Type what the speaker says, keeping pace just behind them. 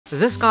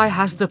This guy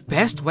has the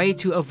best way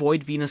to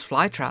avoid Venus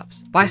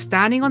flytraps. By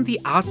standing on the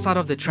outside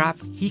of the trap,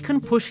 he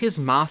can push his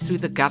mouth through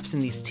the gaps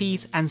in these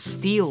teeth and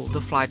steal the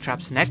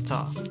flytrap's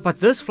nectar. But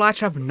this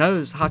flytrap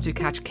knows how to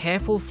catch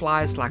careful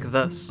flies like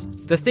this.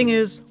 The thing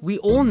is, we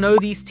all know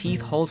these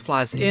teeth hold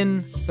flies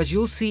in, but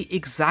you'll see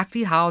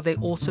exactly how they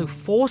also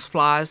force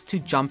flies to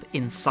jump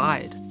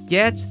inside.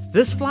 Yet,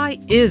 this fly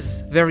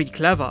is very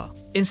clever.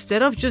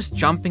 Instead of just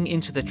jumping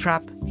into the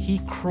trap, he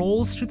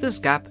crawls through this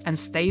gap and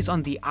stays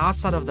on the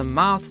outside of the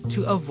mouth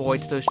to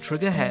avoid those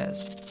trigger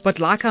hairs. But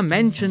like I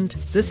mentioned,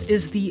 this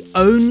is the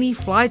only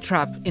fly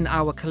trap in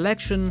our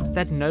collection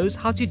that knows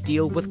how to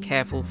deal with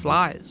careful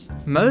flies.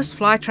 Most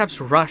fly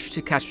traps rush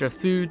to catch their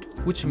food,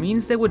 which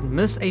means they would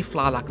miss a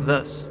fly like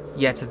this.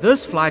 Yet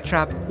this fly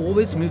trap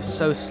always moves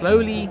so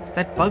slowly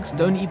that bugs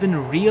don't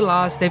even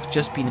realize they've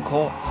just been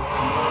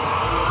caught.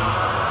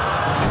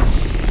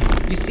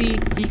 You see,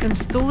 he can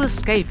still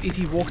escape if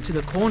he walks to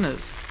the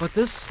corners, but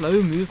this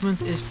slow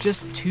movement is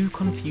just too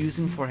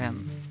confusing for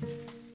him.